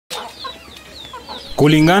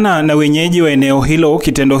Kulingana na wenyeji wa eneo hilo,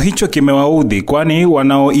 kitendo hicho kimewaudhi, kwani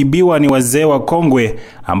wanaoibiwa ni wazee wa kongwe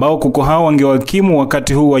ambao kuku hao wangewakimu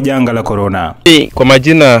wakati huu wa janga la corona. Kwa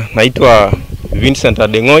majina naitwa Vincent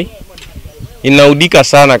Adengoi. Inaudika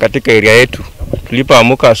sana katika area yetu.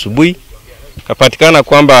 Tulipoamka asubuhi kapatikana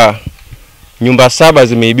kwamba nyumba 7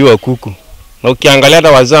 zimeibiwa kuku. Na ukiangalia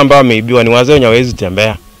hata wazee ambao wameibiwa ni wazee wenye hawezi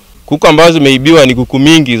tembea. Kuku ambazo zimeibiwa ni kuku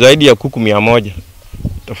mingi, zaidi ya kuku 100.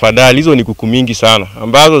 Tafadhali, hizo ni kuku mingi sana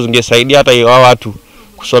ambazo zingesaidia hata hao watu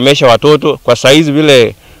kusomesha watoto. Kwa saizi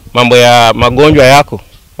vile mambo ya magonjwa yako,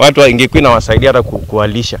 watu ingekuwa inawasaidia hata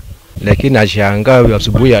kuwalisha. Lakini nashangaa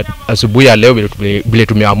asubuhi ya leo bila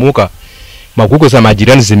tumeamuka makuku za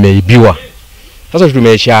majirani zimeibiwa. Sasa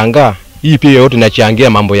tumeshangaa, hii pia yote inachangia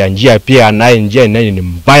mambo ya njia, pia naye njia ni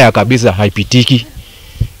mbaya kabisa, haipitiki.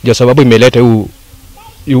 Ndio sababu imeleta huu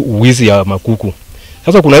wizi ya makuku.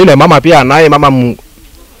 Sasa kuna ile mama pia naye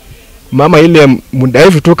mama ile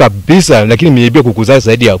mdaifu tu kabisa, lakini imeibiwa kuku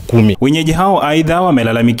zaidi ya 10. Wenyeji hao aidha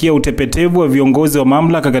wamelalamikia utepetevu wa viongozi wa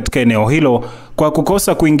mamlaka katika eneo hilo kwa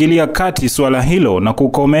kukosa kuingilia kati swala hilo na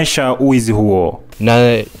kukomesha uwizi huo.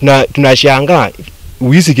 Na tunashangaa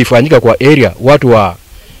uwizi kifanyika kwa area, watu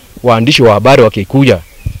waandishi wa habari wakikuja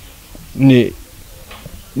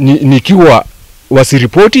nikiwa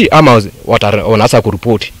wasiripoti ama wanaanza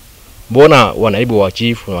kuripoti. Mbona wanaibu wa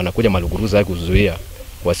chief wanakuja Maluguruza kuzuia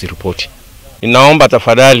wasiripoti? Ninaomba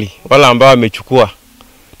tafadhali wala ambao wamechukua,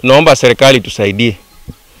 tunaomba serikali tusaidie.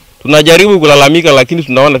 Tunajaribu kulalamika lakini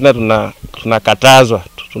tunaona tena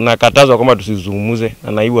tunakatazwa kwamba tusizungumuze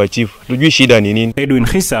na naibu wa chief. Tujui shida ni nini. Edwin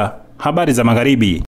Khisa, habari za Magharibi.